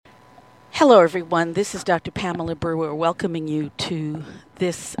Hello, everyone. This is Dr. Pamela Brewer welcoming you to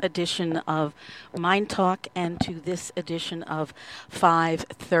this edition of Mind Talk and to this edition of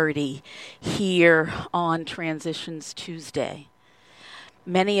 5:30 here on Transitions Tuesday.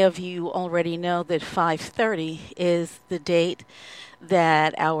 Many of you already know that 5:30 is the date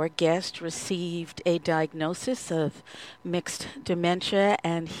that our guest received a diagnosis of mixed dementia,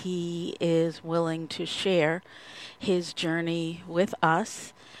 and he is willing to share his journey with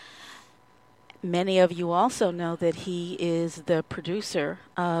us. Many of you also know that he is the producer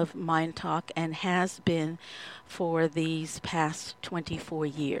of Mind Talk and has been for these past 24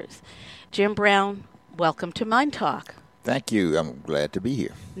 years. Jim Brown, welcome to Mind Talk. Thank you. I'm glad to be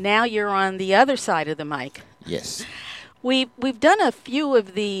here. Now you're on the other side of the mic. Yes. We've done a few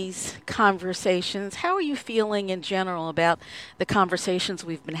of these conversations. How are you feeling in general about the conversations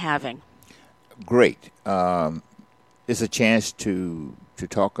we've been having? Great. It's a chance to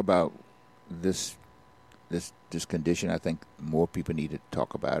talk about this condition. I think more people need to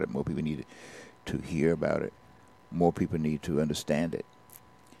talk about it. More people need to hear about it. More people need to understand it.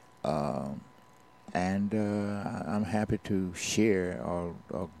 And I'm happy to share or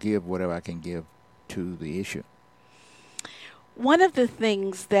give whatever I can give to the issue. One of the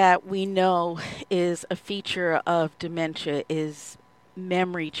things that we know is a feature of dementia is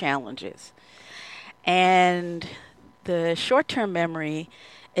memory challenges. And the short-term memory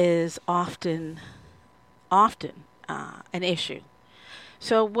is often an issue.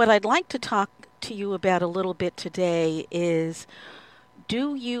 So what I'd like to talk to you about a little bit today is,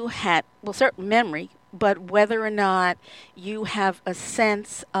 do you have, certain memory, but whether or not you have a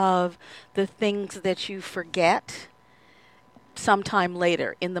sense of the things that you forget sometime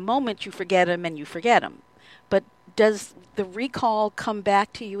later. In the moment you forget them and you forget them. But does the recall come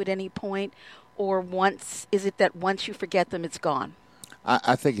back to you at any point, or is it that once you forget them, it's gone?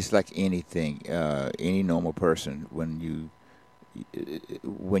 I think it's like anything, any normal person. When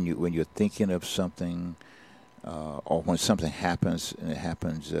you're thinking of something, or when something happens and it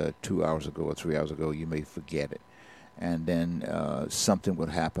happens 2 hours ago or 3 hours ago, you may forget it, and then something will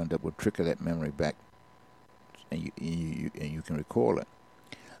happen that will trigger that memory back, and you can recall it.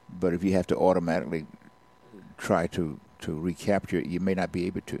 But if you have to automatically try to recapture it, you may not be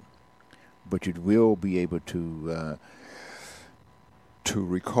able to, but you will be able to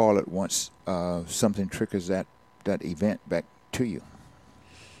recall it once something triggers that event back to you.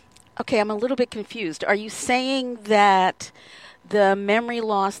 Okay, I'm a little bit confused. Are you saying that the memory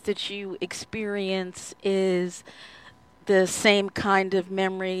loss that you experience is the same kind of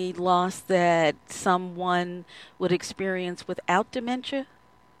memory loss that someone would experience without dementia?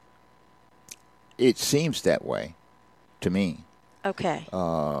 It seems that way to me. Okay.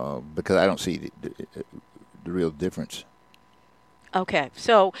 Because I don't see the real difference. Okay,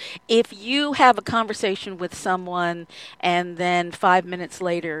 so if you have a conversation with someone and then 5 minutes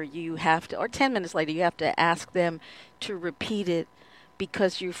later you have to, or 10 minutes later, you have to ask them to repeat it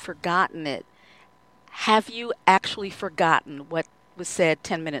because you've forgotten it, have you actually forgotten what was said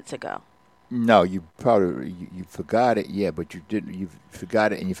 10 minutes ago? No, you probably, you forgot it, yeah, but you didn't, you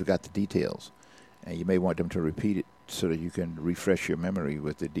forgot it and you forgot the details. And you may want them to repeat it so that you can refresh your memory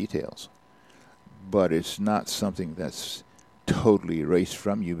with the details. But it's not something that's totally erased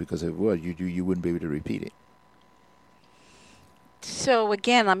from you, because if it was, you wouldn't be able to repeat it. So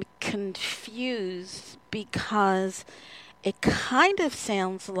again, I'm confused because it kind of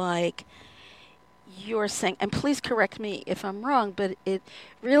sounds like you're saying, and please correct me if I'm wrong, but it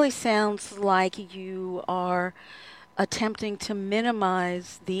really sounds like you are attempting to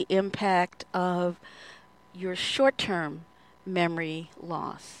minimize the impact of your short-term memory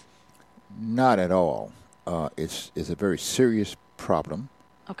loss. Not at all. It's a very serious problem.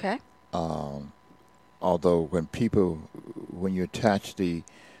 Okay. Although when you attach the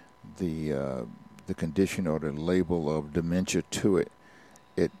condition or the label of dementia to it,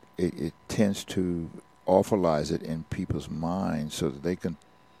 it tends to awfulize it in people's minds so that they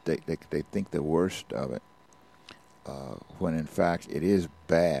think the worst of it, when in fact it is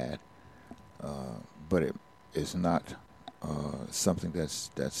bad, but it is not something that's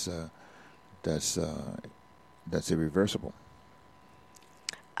irreversible.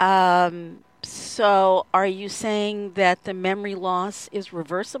 So are you saying that the memory loss is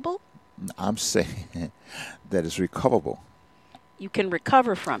reversible? I'm saying that it's recoverable. You can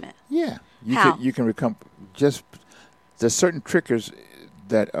recover from it. Yeah. How? You can recover. Just there's certain triggers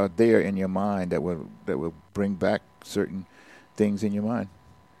that are there in your mind that will bring back certain things in your mind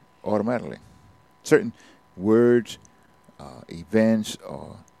automatically. Certain words, events,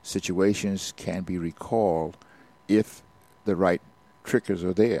 or situations can be recalled if the right triggers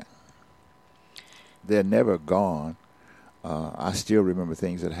are there. they're never gone. I still remember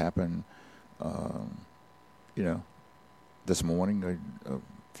things that happened, um, you know, this morning or a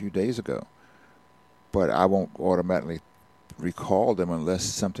few days ago. But I won't automatically recall them unless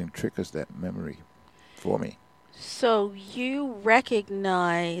something triggers that memory for me. So you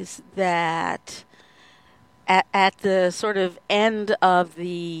recognize that at the sort of end of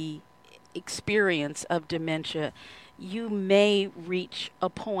the experience of dementia, you may reach a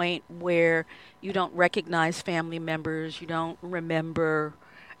point where you don't recognize family members, you don't remember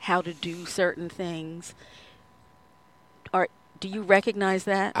how to do certain things. Or do you recognize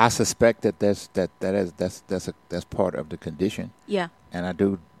that? I suspect that that's part of the condition, Yeah. and I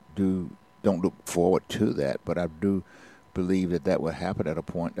don't look forward to that, but I do believe that will happen at a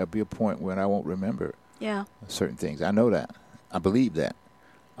point. There'll be a point when I won't remember Yeah. certain things. I know that. I believe that.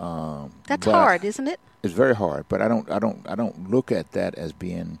 That's but hard, isn't it? It's very hard, but I don't look at that as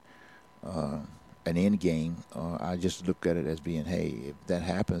being an end game. I just look at it as being, hey, if that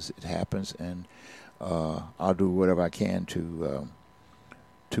happens, it happens, and I'll do whatever I can to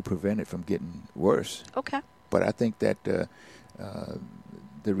prevent it from getting worse. Okay. But I think that the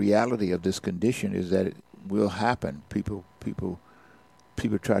reality of this condition is that it will happen. People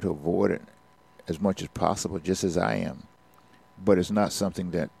try to avoid it as much as possible, just as I am. But it's not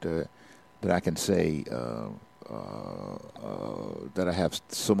something that I can say that I have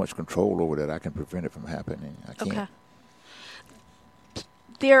so much control over that I can prevent it from happening. I can't. Okay.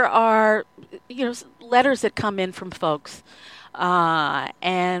 There are, letters that come in from folks,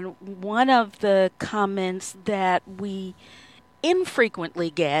 and one of the comments that we infrequently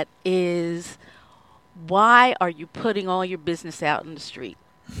get is, "Why are you putting all your business out in the street?"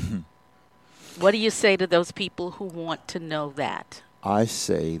 What do you say to those people who want to know that? I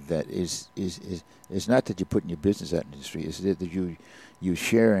say that it's not that you're putting your business out in the street. It's that you're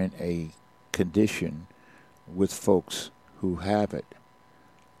sharing a condition with folks who have it,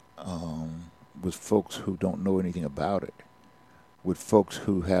 with folks who don't know anything about it, with folks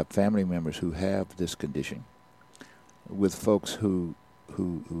who have family members who have this condition, with folks who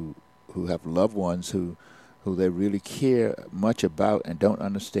have loved ones who they really care much about and don't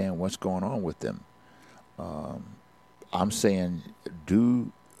understand what's going on with them. I'm saying,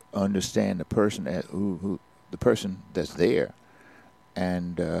 do understand the person the person that's there,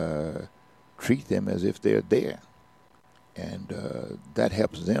 and treat them as if they're there, and that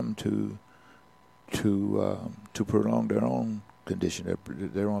helps them to prolong their own condition,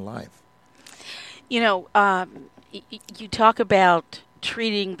 their own life. You talk about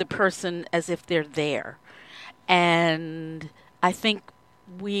treating the person as if they're there. And I think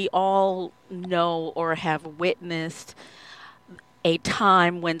we all know or have witnessed a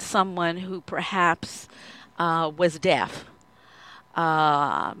time when someone who perhaps was deaf,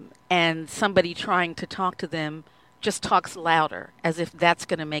 and somebody trying to talk to them just talks louder, as if that's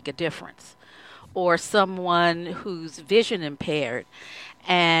going to make a difference. Or someone who's vision impaired,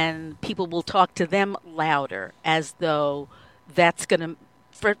 and people will talk to them louder, as though that's going to...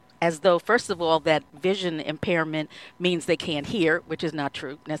 first of all, that vision impairment means they can't hear, which is not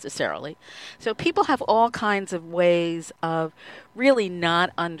true necessarily. So people have all kinds of ways of really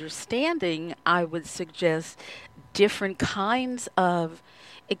not understanding, I would suggest, different kinds of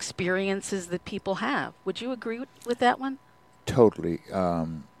experiences that people have. Would you agree with that one? Totally.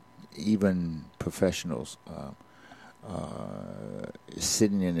 Even professionals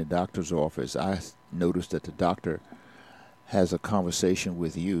sitting in the doctor's office, I noticed that the doctor has a conversation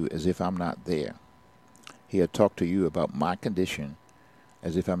with you as if I'm not there. He'll talk to you about my condition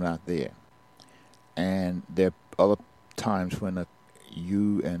as if I'm not there. And there are other times when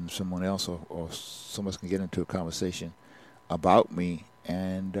you and someone else or someone can get into a conversation about me,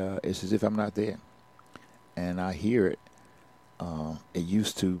 and it's as if I'm not there. And I hear it. It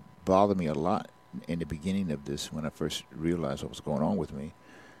used to bother me a lot in the beginning of this when I first realized what was going on with me.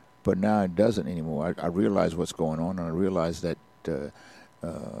 But now it doesn't anymore. I realize what's going on, and I realize that the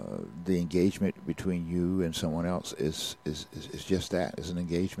engagement between you and someone else is just that. It's an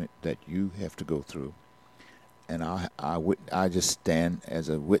engagement that you have to go through. And I just stand as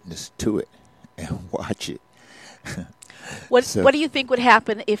a witness to it and watch it. What do you think would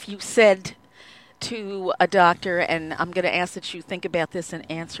happen if you said to a doctor, and I'm going to ask that you think about this and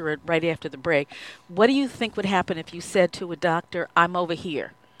answer it right after the break. What do you think would happen if you said to a doctor, "I'm over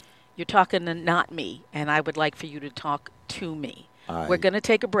here. You're talking to not me, and I would like for you to talk to me"? We're going to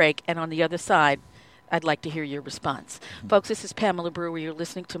take a break, and on the other side, I'd like to hear your response. Mm-hmm. Folks, this is Pamela Brewer. You're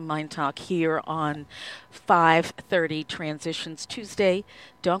listening to Mind Talk here on 5:30 Transitions Tuesday.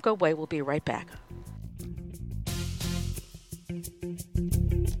 Don't go away. We'll be right back.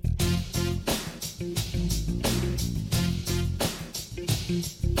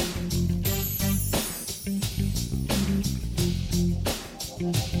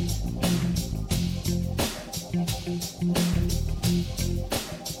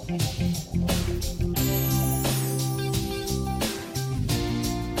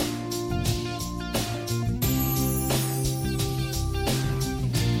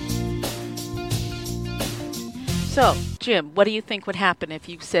 So, Jim, what do you think would happen if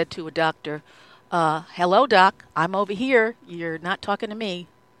you said to a doctor, hello, doc, I'm over here. You're not talking to me.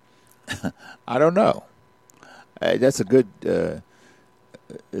 I don't know. That's a good.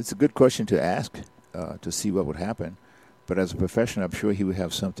 It's a good question to ask to see what would happen. But as a professional, I'm sure he would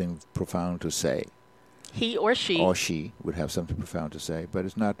have something profound to say. He or she. Or she would have something profound to say, but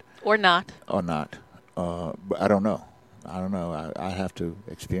it's not. Or not. Or not. But I don't know. I have to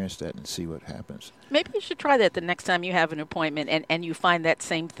experience that and see what happens. Maybe you should try that the next time you have an appointment and you find that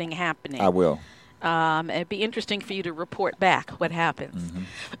same thing happening. I will. It'd be interesting for you to report back what happens. Mm-hmm.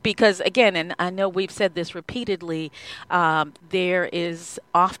 Because, again, and I know we've said this repeatedly, there is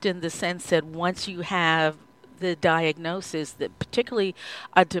often the sense that once you have the diagnosis, that particularly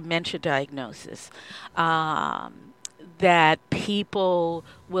a dementia diagnosis, that people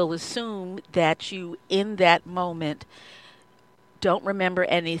will assume that you, in that moment, don't remember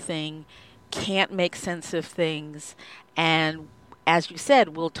anything, can't make sense of things, and as you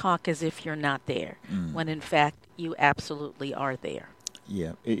said, we'll talk as if you're not there, when in fact you absolutely are there.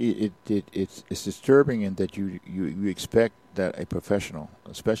 Yeah, it's disturbing in that you expect that a professional,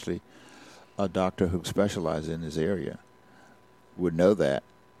 especially a doctor who specializes in this area, would know that.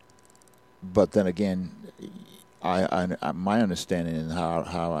 But then again, I my understanding and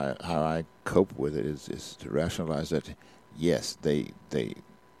how I cope with it is to rationalize that yes, they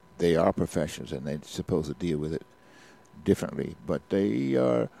are professionals and they're supposed to deal with it differently, but they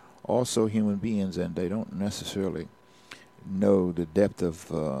are also human beings, and they don't necessarily know the depth of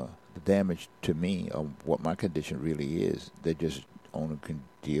the damage to me or what my condition really is. They just only can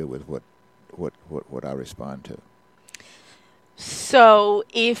deal with what I respond to. So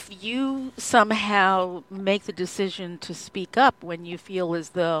if you somehow make the decision to speak up when you feel as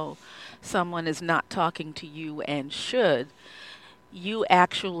though someone is not talking to you and should, you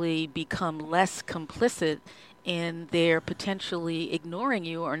actually become less complicit in their potentially ignoring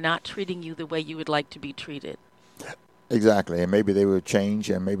you or not treating you the way you would like to be treated. Exactly, and maybe they will change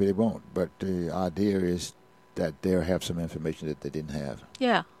and maybe they won't. But the idea is that they'll have some information that they didn't have.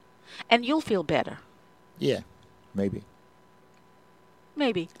 Yeah, and you'll feel better. Yeah, maybe.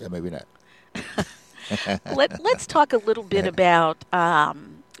 Maybe. Yeah, maybe not. Let's talk a little bit about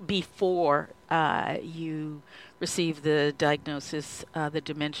before you received the diagnosis, the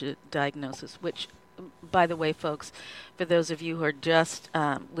dementia diagnosis, which, by the way, folks, for those of you who are just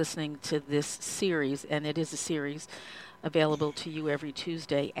listening to this series, and it is a series available to you every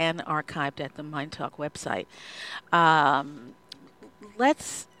Tuesday and archived at the MyNDTALK website,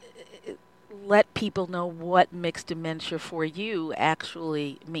 let's let people know what mixed dementia for you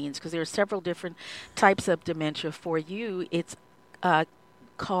actually means, because there are several different types of dementia. For you, it's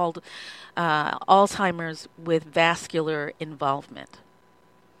called Alzheimer's with vascular involvement.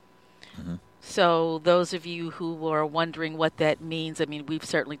 Mm-hmm. So those of you who are wondering what that means, I mean, we've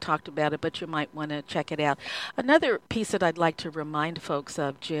certainly talked about it, but you might want to check it out. Another piece that I'd like to remind folks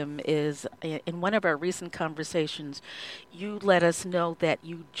of, Jim, is in one of our recent conversations, you let us know that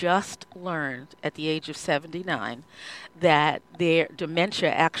you just learned at the age of 79 that their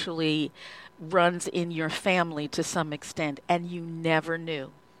dementia actually runs in your family to some extent, and you never knew.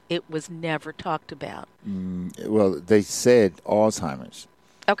 It was never talked about. Well, they said Alzheimer's.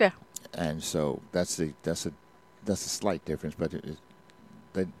 Okay. And so that's a slight difference, but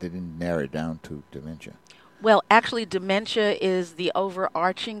they didn't narrow it down to dementia. Well, actually, dementia is the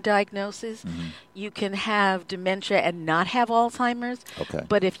overarching diagnosis. Mm-hmm. You can have dementia and not have Alzheimer's. Okay.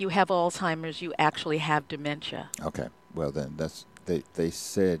 But if you have Alzheimer's, you actually have dementia. Okay. Well, then they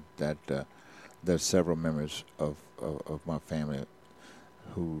said that there's several members of my family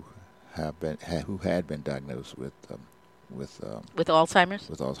who had been diagnosed with Alzheimer's?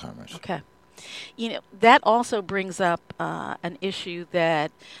 With Alzheimer's. Okay. You know, that also brings up an issue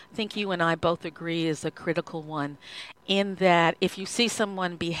that I think you and I both agree is a critical one, in that if you see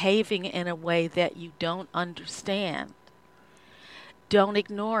someone behaving in a way that you don't understand, don't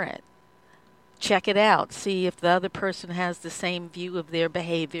ignore it. Check it out. See if the other person has the same view of their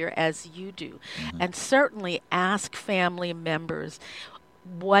behavior as you do. Mm-hmm. And certainly ask family members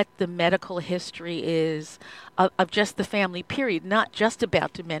what the medical history is of just the family, period, not just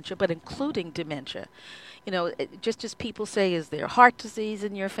about dementia, but including dementia. You know, just as people say, is there heart disease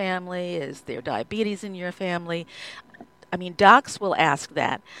in your family? Is there diabetes in your family? I mean, docs will ask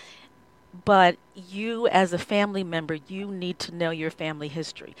that. But you, as a family member, you need to know your family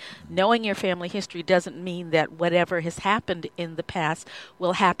history. Knowing your family history doesn't mean that whatever has happened in the past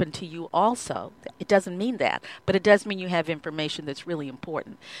will happen to you also. It doesn't mean that. But it does mean you have information that's really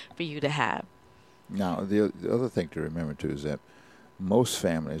important for you to have. Now, the other thing to remember, too, is that most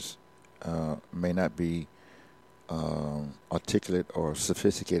families may not be articulate or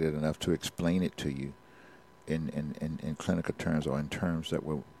sophisticated enough to explain it to you in clinical terms or in terms that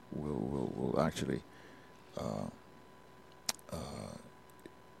will actually uh, uh,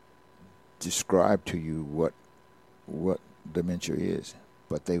 describe to you what dementia is.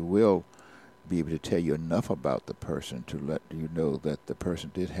 But they will be able to tell you enough about the person to let you know that the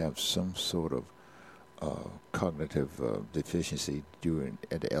person did have some sort of cognitive deficiency during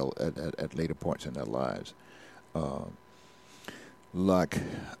at later points in their lives. Uh, like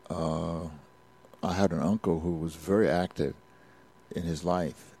I had an uncle who was very active in his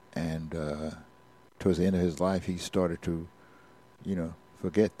life, and towards the end of his life, he started to,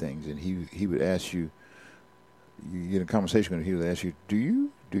 forget things, and he would ask you. You get in a conversation with him, he would ask you, "Do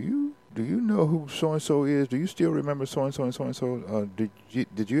you know who so and so is? Do you still remember so and so and so and so?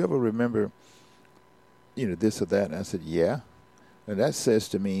 Did you ever remember, this or that?" And I said, "Yeah." And that says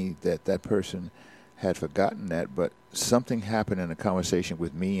to me that that person had forgotten that, but something happened in a conversation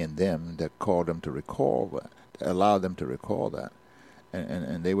with me and them that called them to recall that, allowed them to recall that,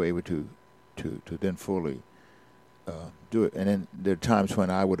 and they were able to then fully do it. And then there are times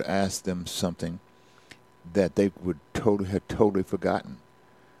when I would ask them something that they would had totally forgotten.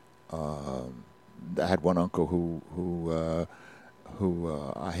 I had one uncle who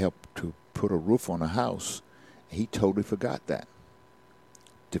I helped to put a roof on a house. He totally forgot that.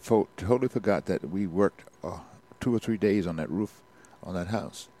 Totally forgot that we worked 2 or 3 days on that roof on that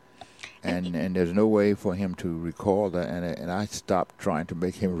house, and there's no way for him to recall that. And I stopped trying to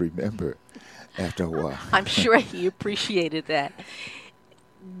make him remember after a while. I'm sure he appreciated that.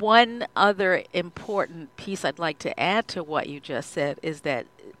 One other important piece I'd like to add to what you just said is that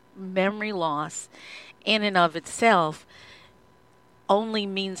memory loss in and of itself only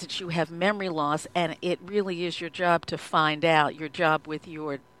means that you have memory loss, and it really is your job to find out, your job with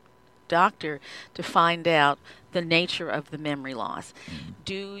your doctor to find out the nature of the memory loss. Mm-hmm.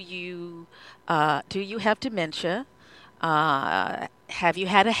 Do you have dementia? Have you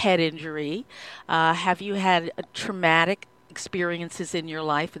had a head injury? Have you had traumatic experiences in your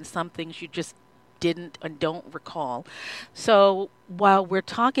life, and some things you just didn't and don't recall? So while we're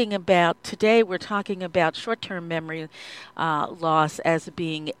talking about today, we're talking about short-term memory loss as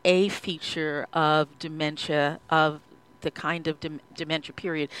being a feature of dementia, of the kind of dementia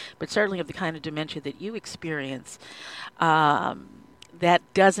period, but certainly of the kind of dementia that you experience. That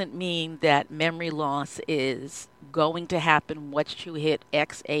doesn't mean that memory loss is going to happen once you hit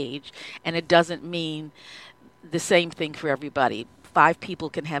X age, and it doesn't mean the same thing for everybody. 5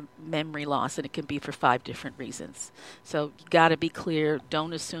 people can have memory loss, and it can be for 5 different reasons. So you got to be clear.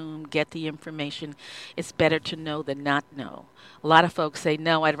 Don't assume. Get the information. It's better to know than not know. A lot of folks say,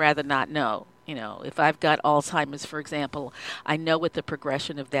 no, I'd rather not know. If I've got Alzheimer's, for example, I know what the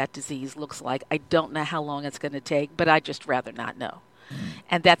progression of that disease looks like. I don't know how long it's going to take, but I'd just rather not know.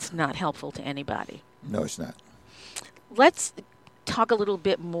 And that's not helpful to anybody. No, it's not. Let's talk a little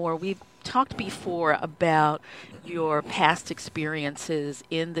bit more. We've talked before about your past experiences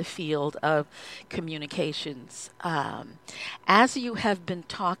in the field of communications. As you have been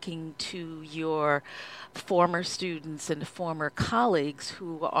talking to your former students and former colleagues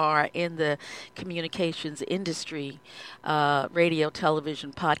who are in the communications industry, radio,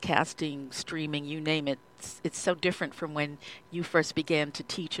 television, podcasting, streaming, you name it, it's so different from when you first began to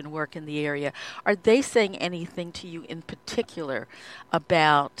teach and work in the area. Are they saying anything to you in particular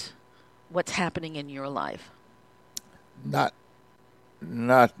about what's happening in your life? Not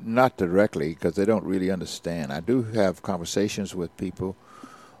directly, because they don't really understand. I do have conversations with people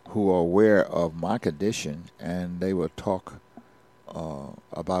who are aware of my condition, and they will talk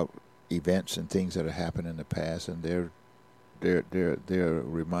about events and things that have happened in the past, and they're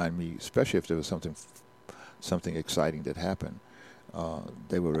remind me, especially if there was something exciting that happened,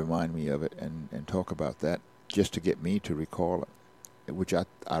 they will remind me of it and talk about that just to get me to recall it, which I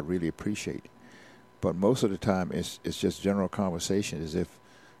really appreciate. But most of the time, it's just general conversation, as if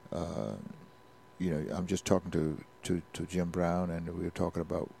I'm just talking to Jim Brown, and we were talking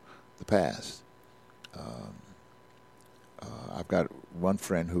about the past. I've got one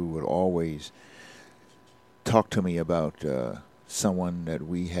friend who would always talk to me about someone that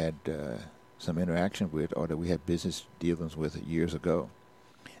we had some interaction with, or that we had business dealings with years ago,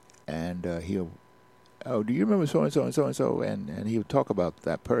 and he'll, "Oh, do you remember so and so and so and so?" And he would talk about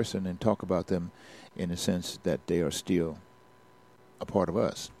that person and talk about them in the sense that they are still a part of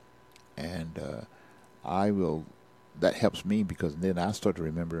us. And that helps me, because then I start to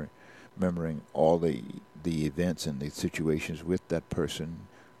remembering all the events and the situations with that person,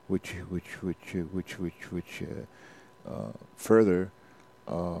 which further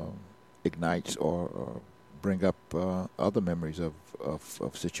ignites or bring up other memories of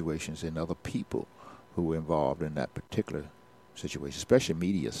situations and other people who were involved in that particular situation, especially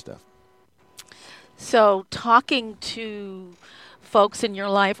media stuff. So, talking to folks in your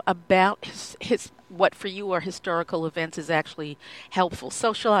life about what for you are historical events is actually helpful.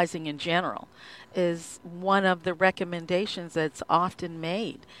 Socializing in general is one of the recommendations that's often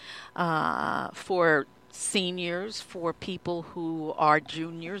made for seniors, for people who are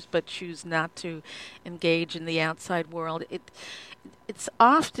juniors but choose not to engage in the outside world. It's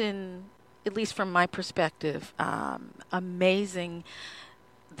often, at least from my perspective, amazing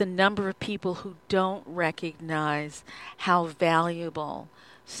the number of people who don't recognize how valuable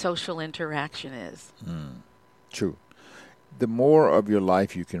social interaction is. True. The more of your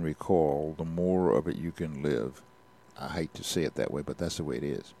life you can recall, the more of it you can live. I hate to say it that way, but that's the way it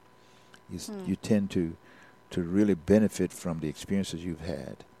is. You tend to really benefit from the experiences you've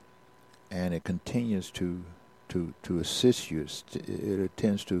had, and it continues to assist you. It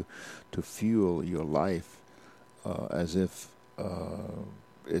tends to fuel your life as if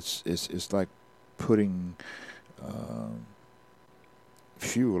it's like putting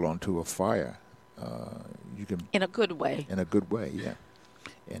fuel onto a fire. You can In a good way. in a good way, yeah.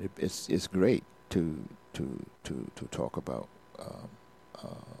 And it's great to talk about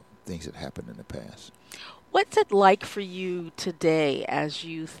things that happened in the past. What's it like for you today as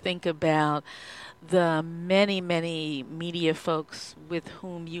you think about the many, many media folks with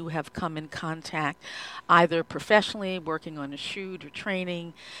whom you have come in contact, either professionally, working on a shoot or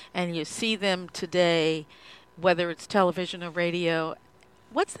training, and you see them today, whether it's television or radio?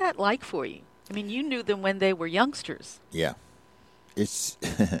 What's that like for you? I mean, you knew them when they were youngsters. Yeah, it's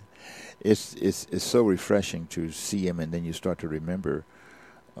it's so refreshing to see them, and then you start to remember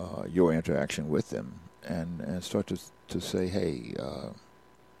your interaction with them, and start to say, hey,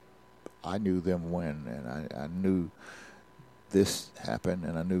 I knew them when, and I knew this happened,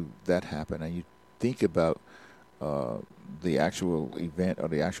 and I knew that happened, and you think about the actual event or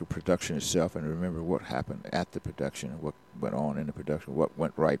the actual production itself, and remember what happened at the production, and what went on in the production, what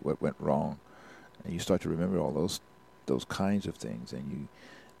went right, what went wrong, and you start to remember all those kinds of things, and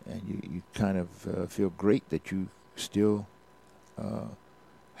you kind of feel great that you still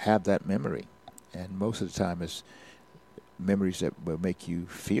have that memory, and most of the time it's memories that will make you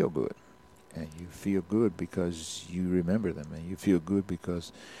feel good, and you feel good because you remember them, and you feel good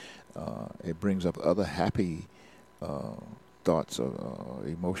because it brings up other happy thoughts or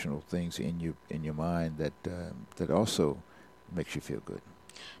emotional things in your mind that also makes you feel good.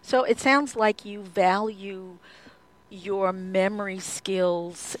 So it sounds like you value your memory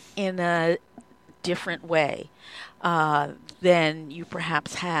skills in a different way than you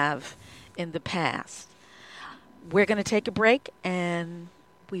perhaps have in the past. We're going to take a break, and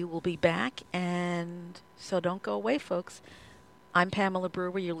we will be back, and so don't go away, folks. I'm Pamela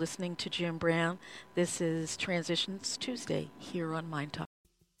Brewer. You're listening to Jim Brown. This is Transitions Tuesday here on MyNDTALK.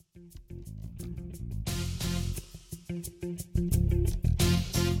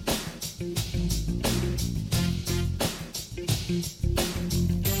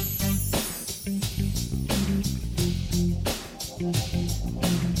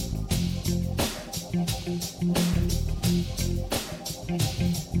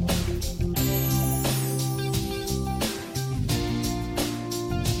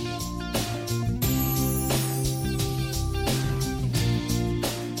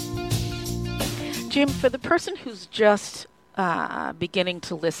 Jim, for the person who's just beginning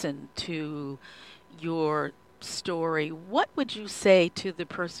to listen to your story, what would you say to the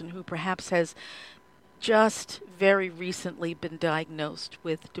person who perhaps has just very recently been diagnosed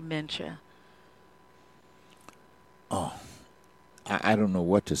with dementia? Oh, I don't know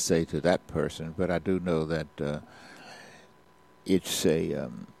what to say to that person, but I do know that it's it's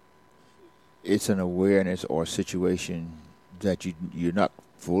an awareness or situation that you're not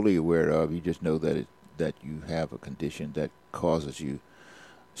fully aware of. You just know that you have a condition that causes you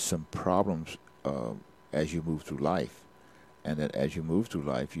some problems as you move through life, and that as you move through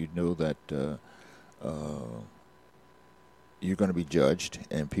life, you know that you're going to be judged,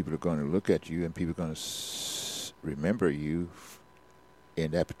 and people are going to look at you, and people are going to remember you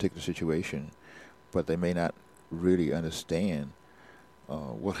in that particular situation, but they may not really understand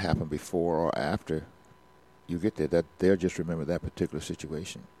what happened before or after you get there. That they'll just remember that particular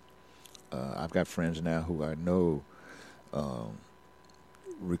situation. I've got friends now who I know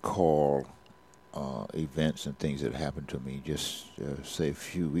recall events and things that happened to me just say a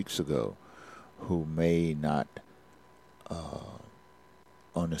few weeks ago, who may not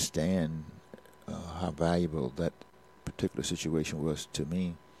understand how valuable that particular situation was to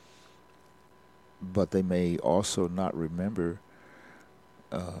me. but they may also not remember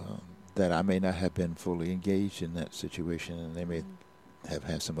that I may not have been fully engaged in that situation, and they may have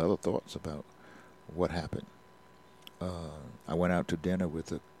had some other thoughts about what happened. I went out to dinner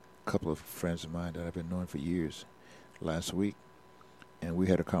with a couple of friends of mine that I've been knowing for years last week, and we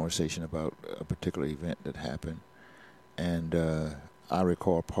had a conversation about a particular event that happened, and I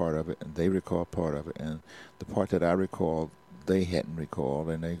recall part of it, and they recall part of it, and the part that I recalled, they hadn't recalled,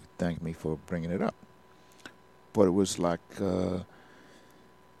 and they thanked me for bringing it up. But it was like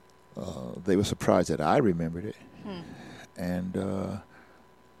they were surprised that I remembered it, and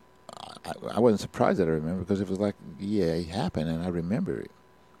I wasn't surprised that I remembered, because it was like, yeah, it happened, and I remember it.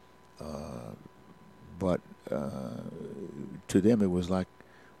 But to them, it was like,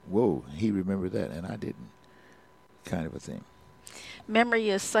 whoa, he remembered that, and I didn't, kind of a thing. Memory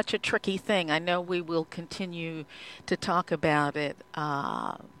is such a tricky thing. I know we will continue to talk about it.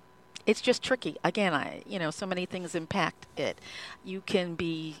 It's just tricky. Again, so many things impact it. You can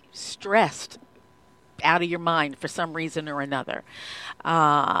be stressed out of your mind for some reason or another,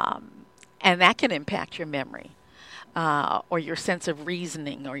 and that can impact your memory, or your sense of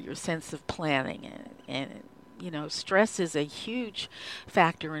reasoning, or your sense of planning. And stress is a huge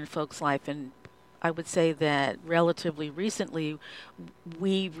factor in folks' life, and I would say that relatively recently,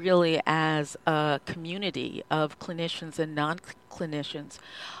 we really, as a community of clinicians and non-clinicians,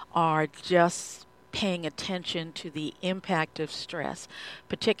 are just paying attention to the impact of stress,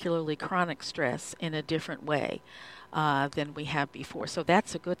 particularly chronic stress, in a different way than we have before. So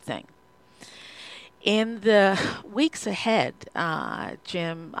that's a good thing. In the weeks ahead,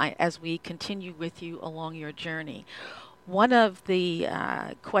 Jim, as we continue with you along your journey, one of the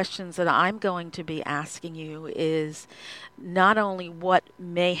questions that I'm going to be asking you is not only what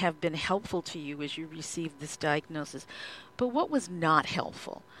may have been helpful to you as you received this diagnosis, but what was not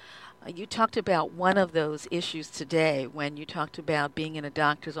helpful. You talked about one of those issues today when you talked about being in a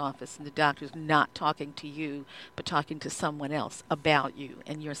doctor's office and the doctor's not talking to you but talking to someone else about you,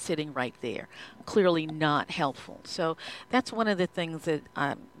 and you're sitting right there. Clearly not helpful. So that's one of the things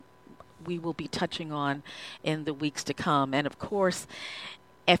that we will be touching on in the weeks to come. And of course,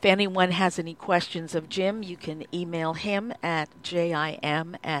 if anyone has any questions of Jim, you can email him at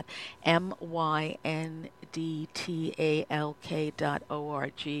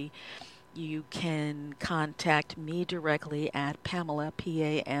jim@mydtalk.org. You can contact me directly at Pamela,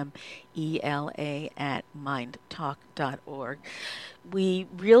 PAMELA, at MyNDTALK.org. We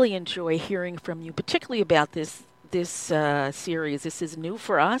really enjoy hearing from you, particularly about this series. This is new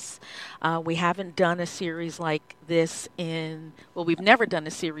for us. We haven't done a series like this we've never done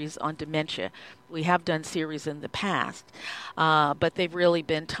a series on dementia. We have done series in the past, but they've really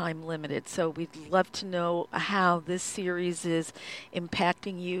been time limited. So we'd love to know how this series is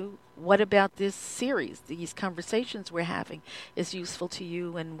impacting you. What about this series, these conversations we're having, is useful to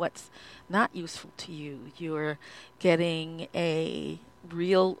you, and what's not useful to you? You're getting a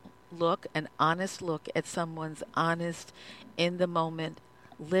real look, an honest look at someone's honest, in the moment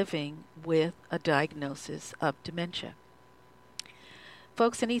living with a diagnosis of dementia.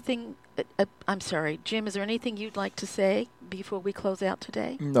 Folks, I'm sorry, Jim, is there anything you'd like to say before we close out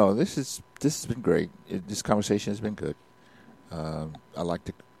today? No, this has been great. This conversation has been good. I like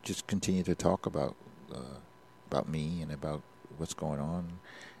to just continue to talk about me and about what's going on,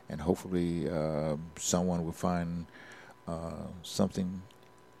 and hopefully someone will find something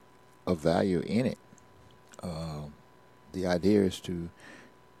of value in it. The idea is to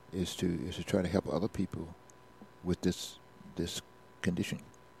try to help other people with this condition.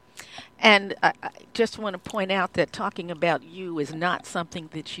 And I just want to point out that talking about you is not something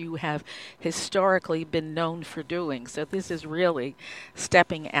that you have historically been known for doing. So this is really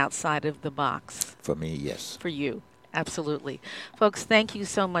stepping outside of the box. For me, yes. For you. Absolutely. Folks, thank you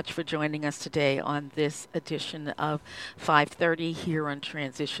so much for joining us today on this edition of 5:30 here on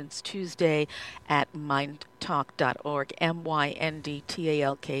Transitions Tuesday at MyNDTALK.org,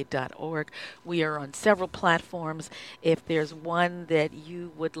 MyNDTALK.org. We are on several platforms. If there's one that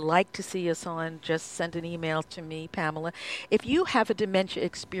you would like to see us on, just send an email to me, Pamela. If you have a dementia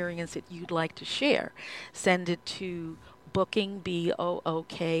experience that you'd like to share, send it to booking,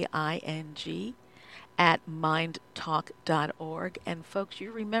 BOOKING, at MyNDTALK.org. And folks,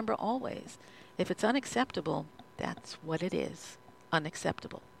 you remember always, if it's unacceptable, that's what it is.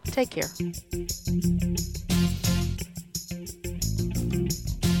 Unacceptable. Take care.